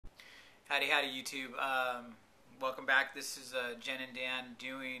Howdy, howdy, YouTube. Welcome back. This is Jen and Dan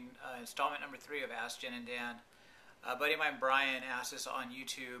doing installment number 3 of Ask Jen and Dan. A buddy of mine, Brian, asked us on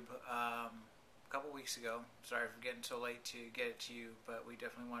YouTube a couple weeks ago. Sorry for getting so late to get it to you, but we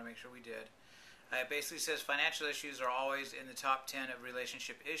definitely want to make sure we did. It basically says financial issues are always in the top 10 of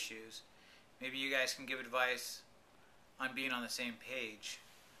relationship issues. Maybe you guys can give advice on being on the same page.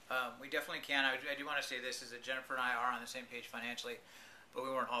 We definitely can. I do want to say this, is that Jennifer and I are on the same page financially, but we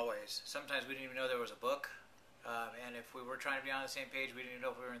weren't always. Sometimes we didn't even know there was a book, and if we were trying to be on the same page, we didn't even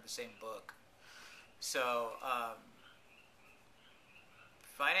know if we were in the same book. So,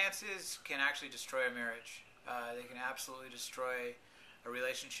 finances can actually destroy a marriage. They can absolutely destroy a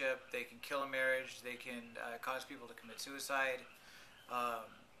relationship. They can kill a marriage. They can cause people to commit suicide.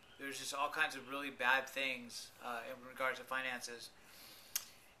 There's just all kinds of really bad things in regards to finances.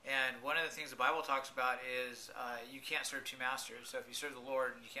 And one of the things the Bible talks about is you can't serve two masters. So if you serve the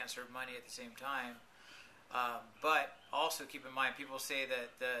Lord, you can't serve money at the same time. But also keep in mind, people say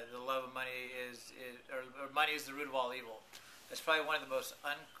that the love of money or money is the root of all evil. That's probably one of the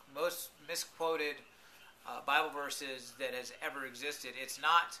most misquoted Bible verses that has ever existed. It's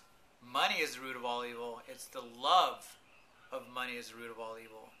not money is the root of all evil. It's the love of money is the root of all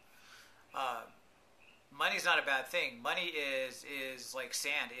evil. Money's not a bad thing. Money is like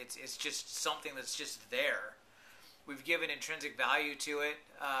sand. It's just something that's just there. We've given intrinsic value to it.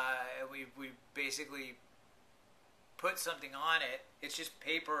 We basically put something on it. It's just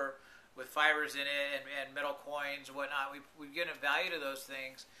paper with fibers in it and metal coins and whatnot. We've given a value to those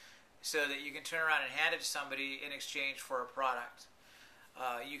things so that you can turn around and hand it to somebody in exchange for a product.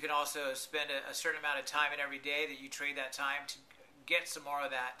 You can also spend a certain amount of time in every day that you trade that time to get some more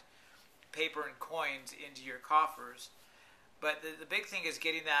of that paper and coins into your coffers. But the big thing is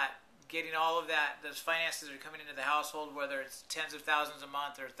getting all of that, those finances that are coming into the household, whether it's tens of thousands a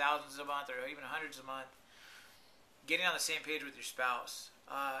month or thousands a month or even hundreds a month, getting on the same page with your spouse.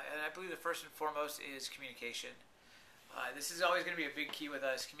 And I believe the first and foremost is communication. This is always going to be a big key with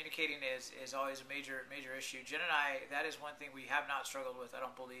us. Communicating is always a major issue. Jen and I, that is one thing we have not struggled with, I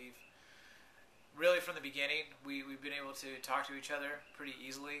don't believe. Really from the beginning, we've been able to talk to each other pretty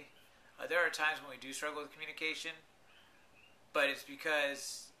easily. There are times when we do struggle with communication, but it's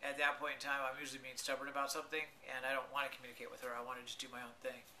because at that point in time I'm usually being stubborn about something and I don't want to communicate with her. I want to just do my own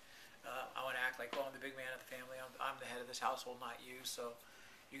thing. I want to act like, well, I'm the big man of the family. I'm the head of this household, not you, so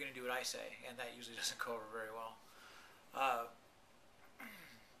you're going to do what I say, and that usually doesn't go over very well.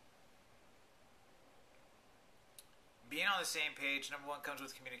 Being on the same page, number 1, comes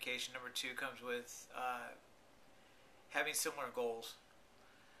with communication. Number 2 comes with having similar goals.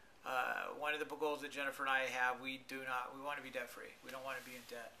 One of the goals that Jennifer and I have, we want to be debt free. We don't want to be in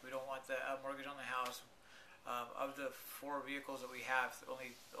debt. We don't want the mortgage on the house. Of the 4 vehicles that we have,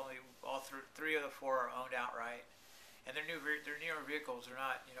 only all 3 of the 4 are owned outright, and they're newer vehicles. They're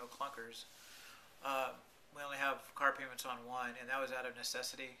not clunkers. We only have car payments on 1, and that was out of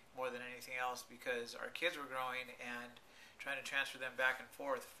necessity more than anything else because our kids were growing and trying to transfer them back and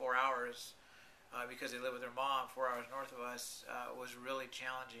forth 4 hours. Because they live with their mom 4 hours north of us, was really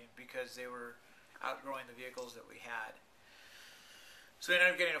challenging because they were outgrowing the vehicles that we had. So we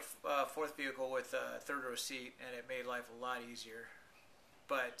ended up getting a 4th vehicle with a 3rd row seat, and it made life a lot easier.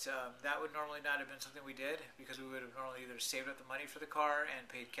 But that would normally not have been something we did because we would have normally either saved up the money for the car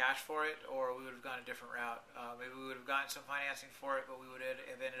and paid cash for it, or we would have gone a different route. Maybe we would have gotten some financing for it, but we would have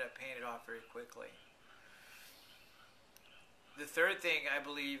ended up paying it off very quickly. The third thing, I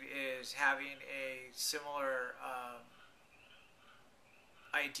believe, is having a similar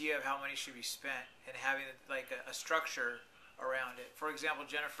idea of how money should be spent and having like a structure around it. For example,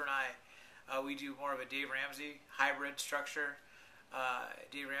 Jennifer and I, we do more of a Dave Ramsey hybrid structure.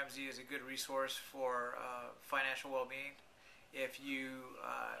 Dave Ramsey is a good resource for financial well-being. If you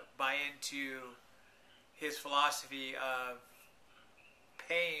buy into his philosophy of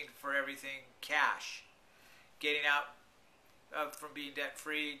paying for everything cash, getting out from being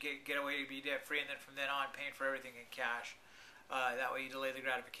debt-free, get away to be debt-free, and then from then on paying for everything in cash. That way you delay the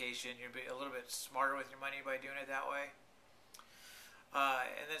gratification. You're a little bit smarter with your money by doing it that way.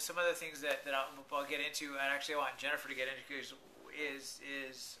 And then some other things that I'll get into, and actually I want Jennifer to get into, is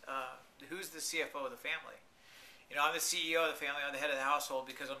who's the CFO of the family. I'm the CEO of the family. I'm the head of the household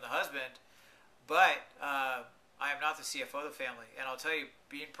because I'm the husband, but I am not the CFO of the family. And I'll tell you,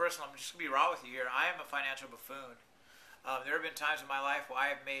 being personal, I'm just going to be raw with you here. I am a financial buffoon. There have been times in my life where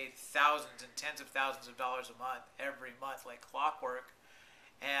I have made thousands and tens of thousands of dollars a month, every month, like clockwork.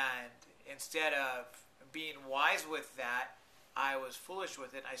 And instead of being wise with that, I was foolish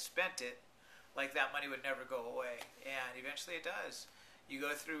with it. I spent it like that money would never go away. And eventually it does. You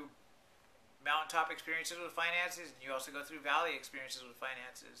go through mountaintop experiences with finances, and you also go through valley experiences with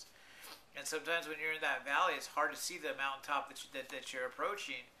finances. And sometimes when you're in that valley, it's hard to see the mountaintop that you're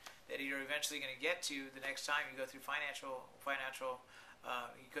approaching, that you're eventually going to get to the next time you go through you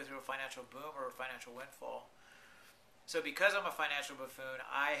go through a financial boom or a financial windfall. So because I'm a financial buffoon,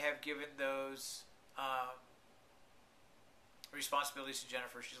 I have given those responsibilities to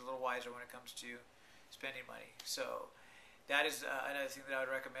Jennifer. She's a little wiser when it comes to spending money. So that is another thing that I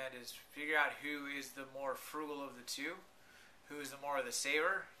would recommend is figure out who is the more frugal of the two, who is the more of the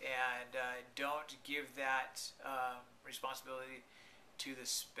saver, and don't give that responsibility to the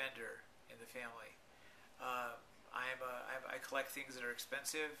spender in the family. I collect things that are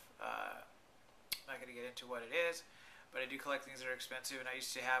expensive. I'm not going to get into what it is, but I do collect things that are expensive, and I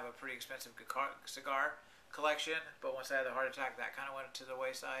used to have a pretty expensive cigar collection, but once I had the heart attack, that kind of went to the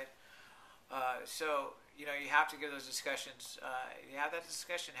wayside. So, you have to give those discussions, you have that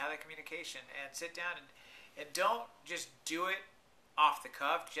discussion, have that communication, and sit down and don't just do it off the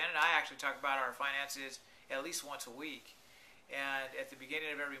cuff. Jen and I actually talk about our finances at least once a week. And at the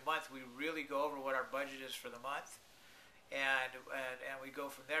beginning of every month, we really go over what our budget is for the month. And we go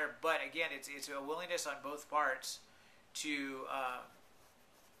from there. But again, it's a willingness on both parts to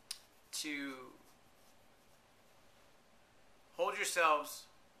hold yourselves,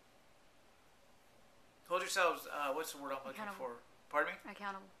 what's the word I'm looking for? Pardon me?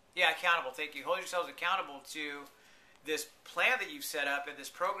 Accountable. Yeah, accountable. Thank you. Hold yourselves accountable to this plan that you've set up and this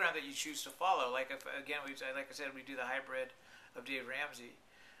program that you choose to follow. Like I said, we do the hybrid of Dave Ramsey.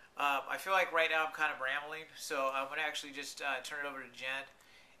 I feel like right now I'm kind of rambling, so I'm going to actually just turn it over to Jen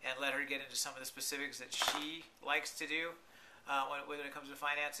and let her get into some of the specifics that she likes to do when it comes to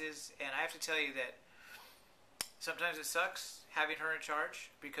finances. And I have to tell you that sometimes it sucks having her in charge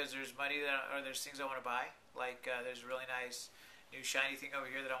because there's money or there's things I want to buy. Like there's a really nice new shiny thing over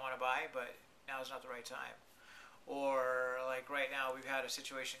here that I want to buy, but now is not the right time. Or like right now we've had a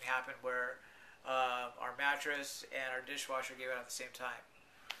situation happen where our mattress and our dishwasher gave out at the same time.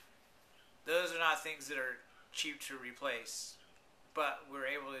 Those are not things that are cheap to replace, but we're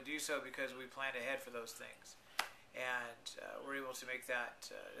able to do so because we planned ahead for those things. And we're able to make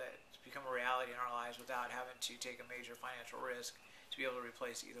that become a reality in our lives without having to take a major financial risk to be able to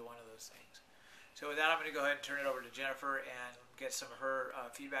replace either one of those things. So with that, I'm going to go ahead and turn it over to Jennifer and get some of her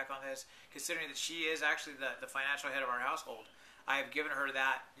feedback on this, considering that she is actually the financial head of our household. I have given her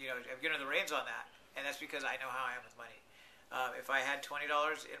that, I've given her the reins on that, and that's because I know how I am with money. If I had $20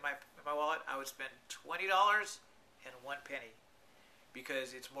 in my wallet, I would spend $20 and 1 penny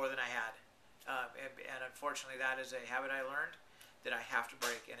because it's more than I had. And unfortunately, that is a habit I learned that I have to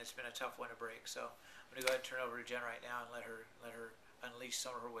break, and it's been a tough one to break. So I'm going to go ahead and turn it over to Jen right now and let her unleash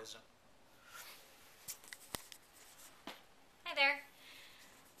some of her wisdom. Hi there.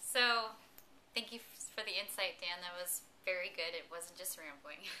 So thank you for the insight, Dan. That was very good. It wasn't just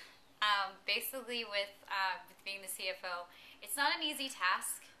rambling. Basically, with being the CFO, it's not an easy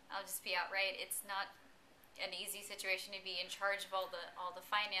task. I'll just be outright. It's not an easy situation to be in charge of all the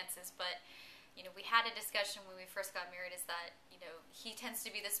finances. But we had a discussion when we first got married. Is that he tends to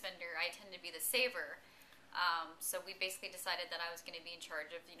be the spender, I tend to be the saver. So we basically decided that I was going to be in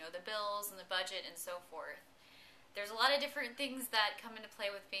charge of the bills and the budget and so forth. There's a lot of different things that come into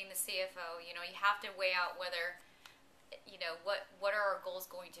play with being the CFO. You have to weigh out whether what are our goals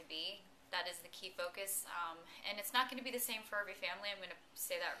going to be. That is the key focus, and it's not going to be the same for every family. I'm going to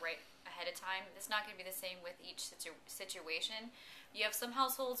say that right ahead of time. It's not going to be the same with each situation. You have some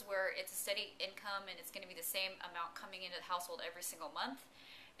households where it's a steady income and it's going to be the same amount coming into the household every single month,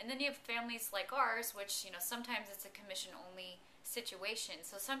 and then you have families like ours, which sometimes it's a commission-only situation.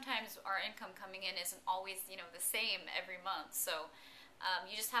 So sometimes our income coming in isn't always the same every month. So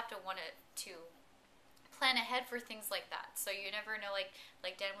you just have to want to plan ahead for things like that. So you never know, like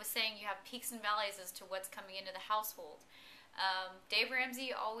Dan was saying, you have peaks and valleys as to what's coming into the household. Dave Ramsey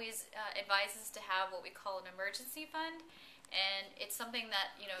always advises to have what we call an emergency fund, and it's something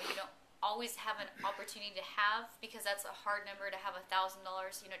that you don't always have an opportunity to have, because that's a hard number to have $1,000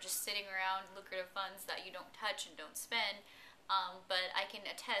 just sitting around, lucrative funds that you don't touch and don't spend. But I can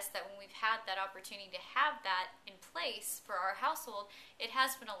attest that when we've had that opportunity to have that in place for our household, it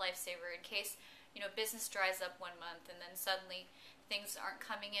has been a lifesaver in case business dries up one month and then suddenly things aren't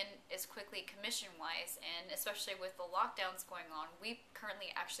coming in as quickly commission-wise. And especially with the lockdowns going on, we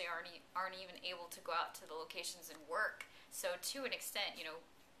currently actually aren't even able to go out to the locations and work. So to an extent,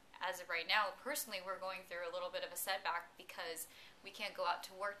 as of right now, personally, we're going through a little bit of a setback because we can't go out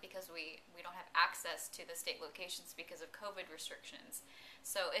to work because we don't have access to the state locations because of COVID restrictions.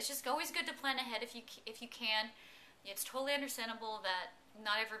 So it's just always good to plan ahead if you can. It's totally understandable that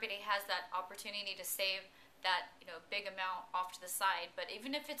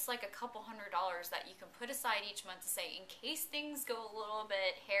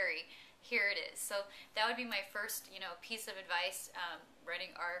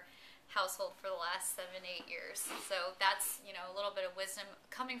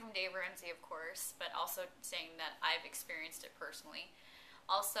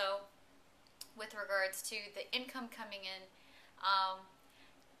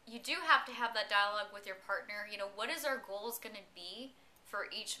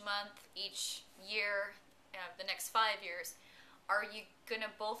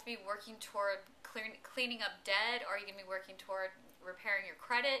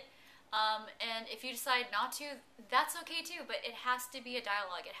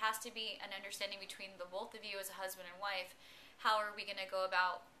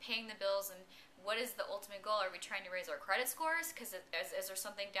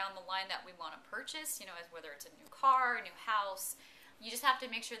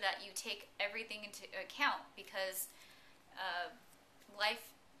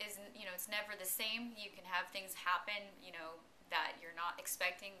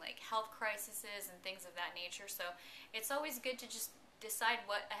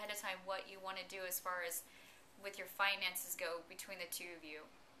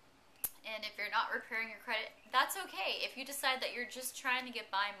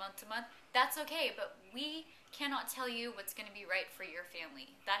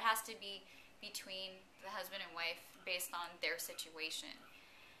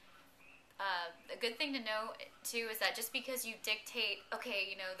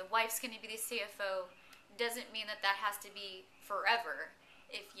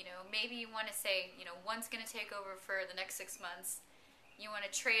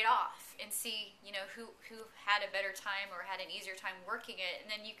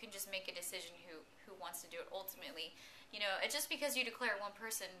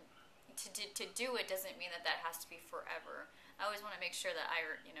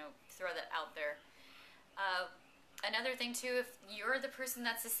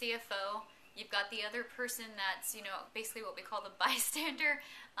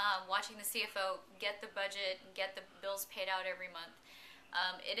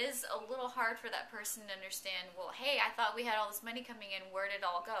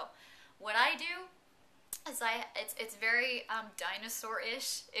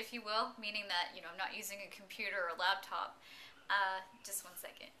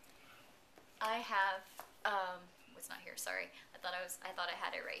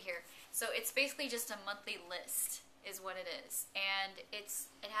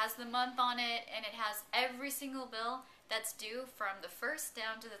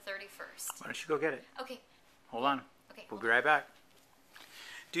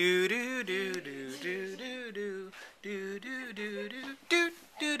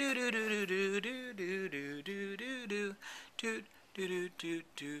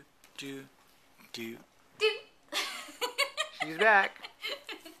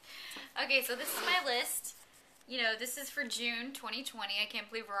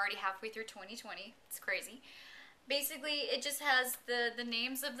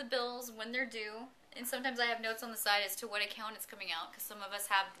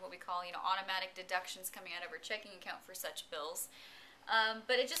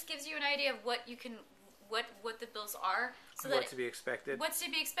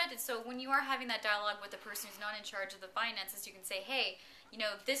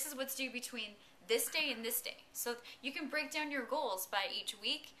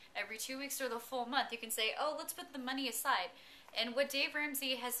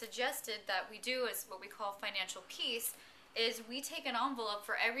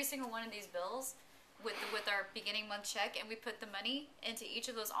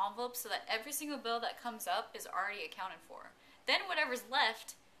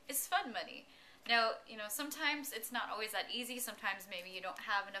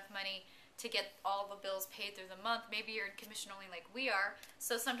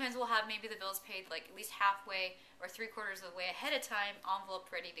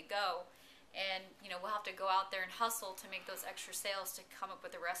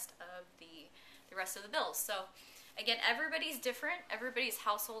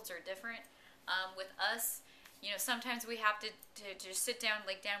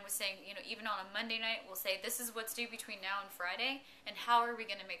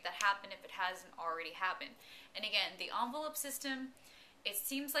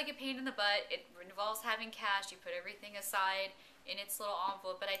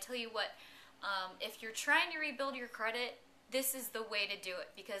this is the way to do it,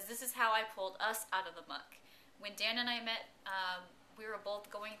 because this is how I pulled us out of the muck. When Dan and I met, we were both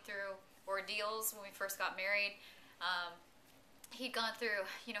going through ordeals when we first got married. He'd gone through,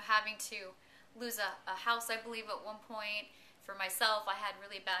 having to lose a house, I believe, at one point. For myself, I had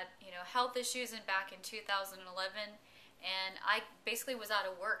really bad, health issues back in 2011, and I basically was out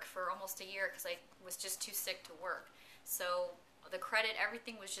of work for almost a year because I was just too sick to work. So the credit,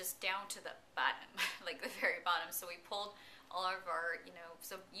 everything was just down to the bottom, like the very bottom. So we pulled all of our,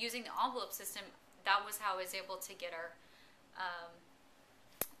 so using the envelope system, that was how I was able to get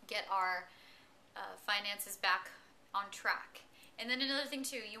our finances back on track. And then another thing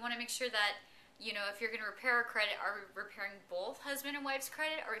too, you want to make sure that, if you're going to repair a credit, are we repairing both husband and wife's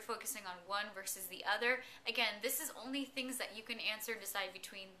credit? Are we focusing on one versus the other? Again, this is only things that you can answer and decide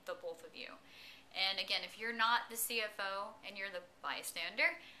between the both of you. And again, if you're not the CFO and you're the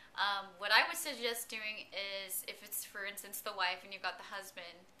bystander, what I would suggest doing is, if it's, for instance, the wife and you've got the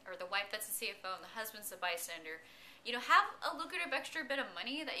husband, or the wife that's the CFO and the husband's the bystander, have a lucrative extra bit of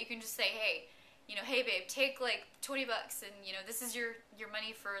money that you can just say, hey, hey babe, take like $20 and this is your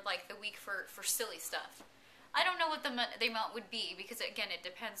money for like the week for silly stuff. I don't know what the amount would be, because again, it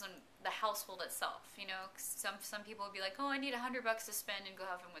depends on the household itself. Some people would be like, oh, I need $100 to spend and go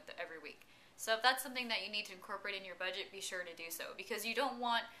have fun with it every week. So if that's something that you need to incorporate in your budget, be sure to do so, because you don't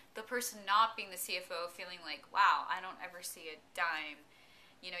want the person not being the CFO feeling like, wow, I don't ever see a dime.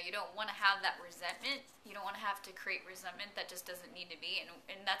 You don't want to have that resentment. You don't want to have to create resentment that just doesn't need to be.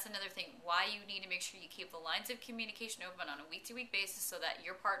 And that's another thing, why you need to make sure you keep the lines of communication open on a week-to-week basis, so that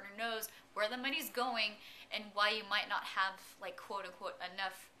your partner knows where the money's going and why you might not have, like, quote-unquote,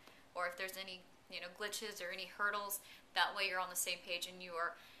 enough, or if there's any, glitches or any hurdles. That way you're on the same page and you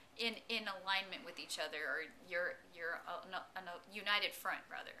are in alignment with each other, or you're on a united front,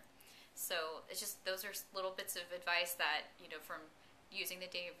 rather. So it's just, those are little bits of advice that, from using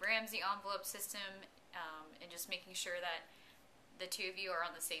the Dave Ramsey envelope system, and just making sure that the two of you are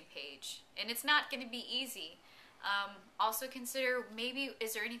on the same page. And it's not going to be easy. Also consider, maybe,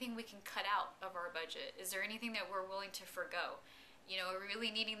 is there anything we can cut out of our budget? Is there anything that we're willing to forgo? Are we really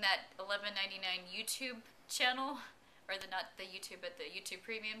needing that $11.99 YouTube channel, or not the YouTube, but the YouTube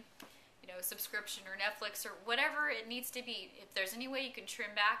Premium, subscription, or Netflix, or whatever it needs to be? If there's any way you can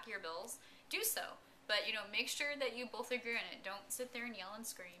trim back your bills, do so. But, make sure that you both agree on it. Don't sit there and yell and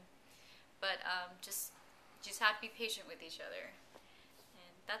scream. But just have to be patient with each other.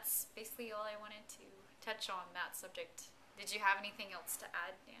 And that's basically all I wanted to touch on that subject. Did you have anything else to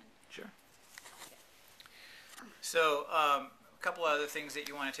add, Dan? Sure. Okay. So, a couple other things that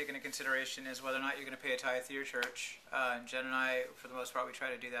you want to take into consideration is whether or not you're going to pay a tithe to your church. Jen and I, for the most part, we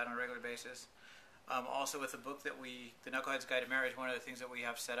try to do that on a regular basis. Also, with the book that the Knucklehead's Guide to Marriage, one of the things that we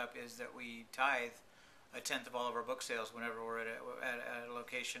have set up is that we tithe 1/10 of all of our book sales whenever we're at a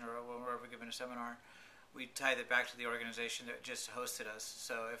location, or when we're ever giving a seminar. We tithe it back to the organization that just hosted us.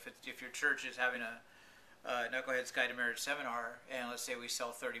 So if your church is having a Knucklehead's Guide to Marriage seminar, and let's say we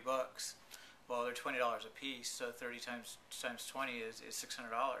sell 30 books, well, they're $20 a piece, so 30 times 20 is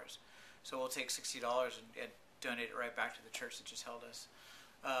 $600. So we'll take $60 and donate it right back to the church that just held us.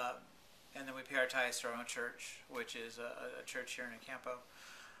 And then we pay our tithes to our own church, which is a church here in Acampo.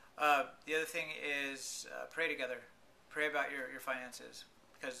 The other thing is pray together. Pray about your finances,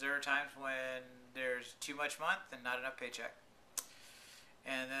 because there are times when there's too much month and not enough paycheck.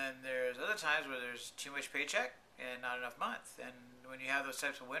 And then there's other times where there's too much paycheck and not enough month. And when you have those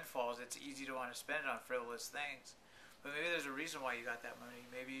types of windfalls, it's easy to want to spend it on frivolous things. But maybe there's a reason why you got that money.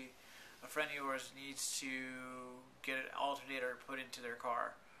 Maybe a friend of yours needs to get an alternator put into their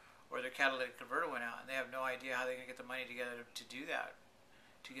car, or their catalytic converter went out, and they have no idea how they're going to get the money together to do that,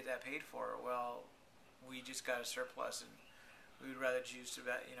 to get that paid for. Well, we just got a surplus, and we would rather choose to,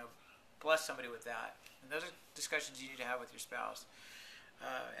 bless somebody with that. And those are discussions you need to have with your spouse.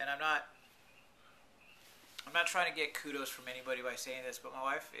 And I'm not trying to get kudos from anybody by saying this, but my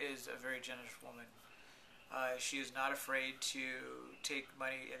wife is a very generous woman. She is not afraid to take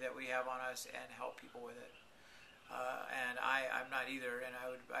money that we have on us and help people with it. And I'm not either. And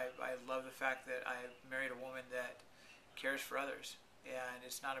I love the fact that I married a woman that cares for others. And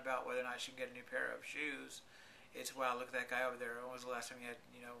it's not about whether or not she can get a new pair of shoes. It's, wow, look at that guy over there. When was the last time you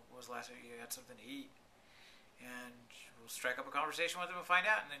had something to eat? And we'll strike up a conversation with him and find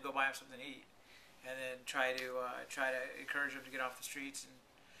out, and then go buy him something to eat. And then try to encourage him to get off the streets and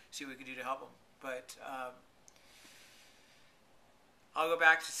see what we can do to help him. But I'll go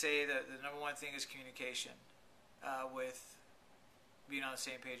back to say that the number one thing is communication, with being on the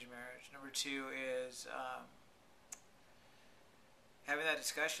same page in marriage. Number two is having that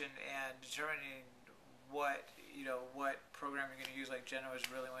discussion and determining what what program you're going to use. Like Jenna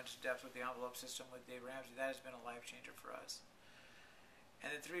really went to depth with the envelope system with Dave Ramsey. That has been a life changer for us. And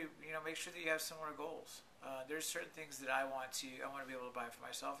then 3, make sure that you have similar goals. There's certain things that I want to be able to buy for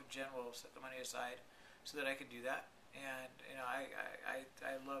myself, and Jen will set the money aside so that I can do that. And I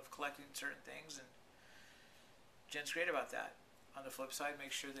love collecting certain things, and Jen's great about that. On the flip side,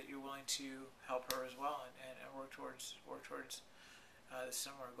 make sure that you're willing to help her as well and work towards the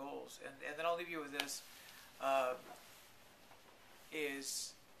similar goals. And then I'll leave you with this: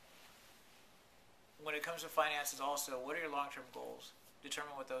 is when it comes to finances, also, what are your long-term goals?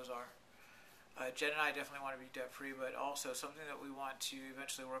 Determine what those are. Jen and I definitely want to be debt-free, but also something that we want to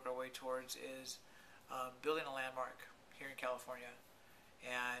eventually work our way towards is building a landmark here in California.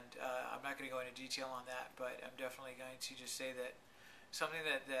 And I'm not going to go into detail on that, but I'm definitely going to just say that something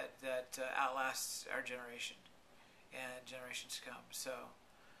that outlasts our generation and generations to come. So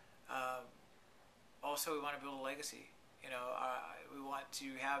also we want to build a legacy. We want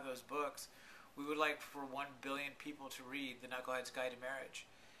to have those books. We would like for 1 billion people to read The Knucklehead's Guide to Marriage.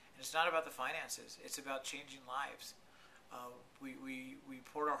 And it's not about the finances. It's about changing lives. We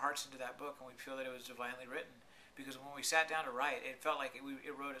poured our hearts into that book, and we feel that it was divinely written. Because when we sat down to write, it felt like it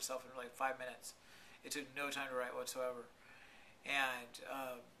wrote itself in like 5 minutes. It took no time to write whatsoever. And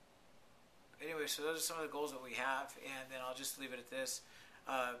anyway, so those are some of the goals that we have. And then I'll just leave it at this.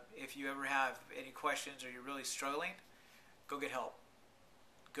 If you ever have any questions or you're really struggling, go get help.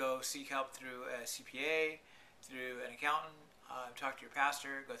 Go seek help through a CPA, through an accountant, talk to your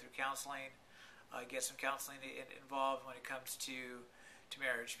pastor, go through counseling, get some counseling involved when it comes to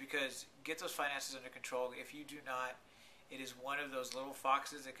marriage, because get those finances under control. If you do not, it is one of those little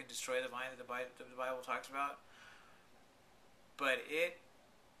foxes that can destroy the vine that the Bible talks about. But it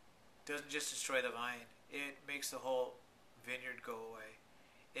doesn't just destroy the vine. It makes the whole vineyard go away.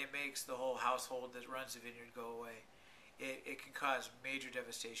 It makes the whole household that runs the vineyard go away. It can cause major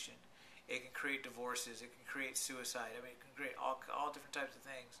devastation. It can create divorces. It can create suicide. I mean, it can create all different types of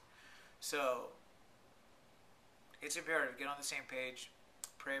things. So it's imperative. Get on the same page.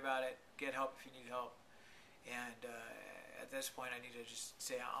 Pray about it. Get help if you need help. And at this point, I need to just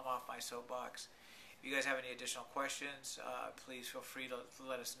say I'm off my soapbox. If you guys have any additional questions, please feel free to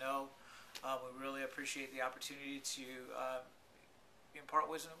let us know. We really appreciate the opportunity to impart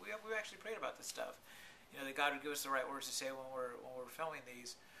wisdom. We actually prayed about this stuff. That God would give us the right words to say when we're filming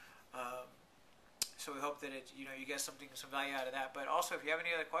these. So we hope that you get some value out of that. But also, if you have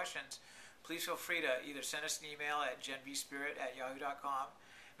any other questions, please feel free to either send us an email at jenvspirit@yahoo.com.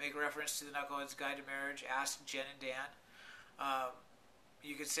 Make reference to the Knucklehead's Guide to Marriage. Ask Jen and Dan.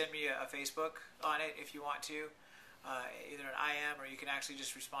 You can send me a Facebook on it if you want to, either an IM, or you can actually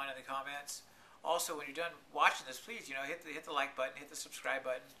just respond in the comments. Also, when you're done watching this, please hit the like button, hit the subscribe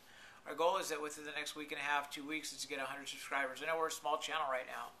button. Our goal is that within the next week and a half, 2 weeks, is to get 100 subscribers. I know we're a small channel right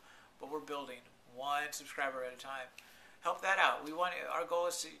now, but we're building one subscriber at a time. Help that out. Our goal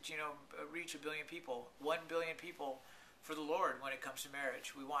is to reach 1 billion people, 1 billion people for the Lord when it comes to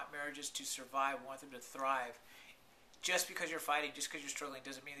marriage. We want marriages to survive. We want them to thrive. Just because you're fighting, just because you're struggling,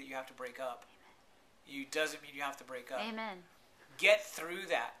 doesn't mean that you have to break up. Doesn't mean you have to break up. Amen. Get through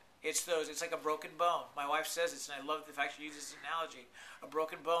that. It's like a broken bone. My wife says this, and I love the fact she uses this analogy. A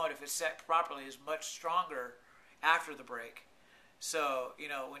broken bone, if it's set properly, is much stronger after the break. So,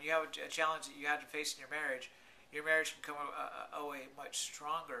 when you have a challenge that you have to face in your marriage can come away much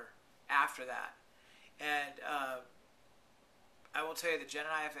stronger after that. And I will tell you that Jen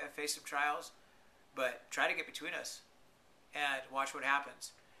and I have faced some trials, but try to get between us and watch what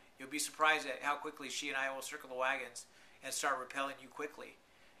happens. You'll be surprised at how quickly she and I will circle the wagons and start repelling you quickly.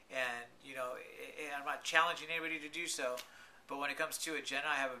 And, I'm not challenging anybody to do so, but when it comes to it, Jen and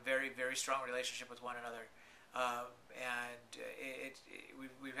I have a very, very strong relationship with one another.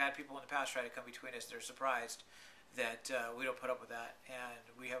 We've had people in the past try to come between us. They're surprised that we don't put up with that, and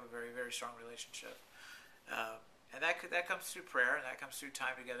we have a very, very strong relationship. And that comes through prayer, and that comes through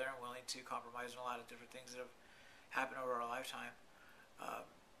time together, and willing to compromise on a lot of different things that have happened over our lifetime.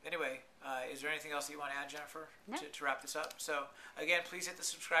 Anyway, is there anything else that you want to add, Jennifer, No. to wrap this up? So, again, please hit the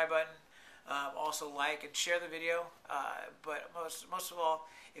subscribe button. Also, like and share the video. But most of all,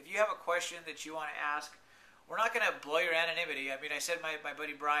 if you have a question that you want to ask, we're not going to blow your anonymity. I mean, I said my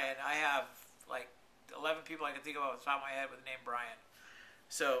buddy Brian. I have like 11 people I can think of off the top of my head with the name Brian.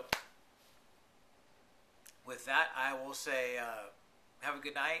 So, with that, I will say have a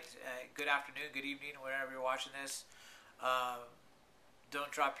good night, good afternoon, good evening, whenever you're watching this. Don't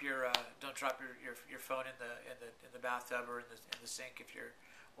drop your phone in the bathtub or in the sink if you're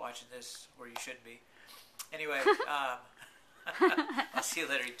watching this where you shouldn't be. Anyway, I'll see you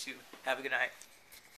later, you two. Have a good night.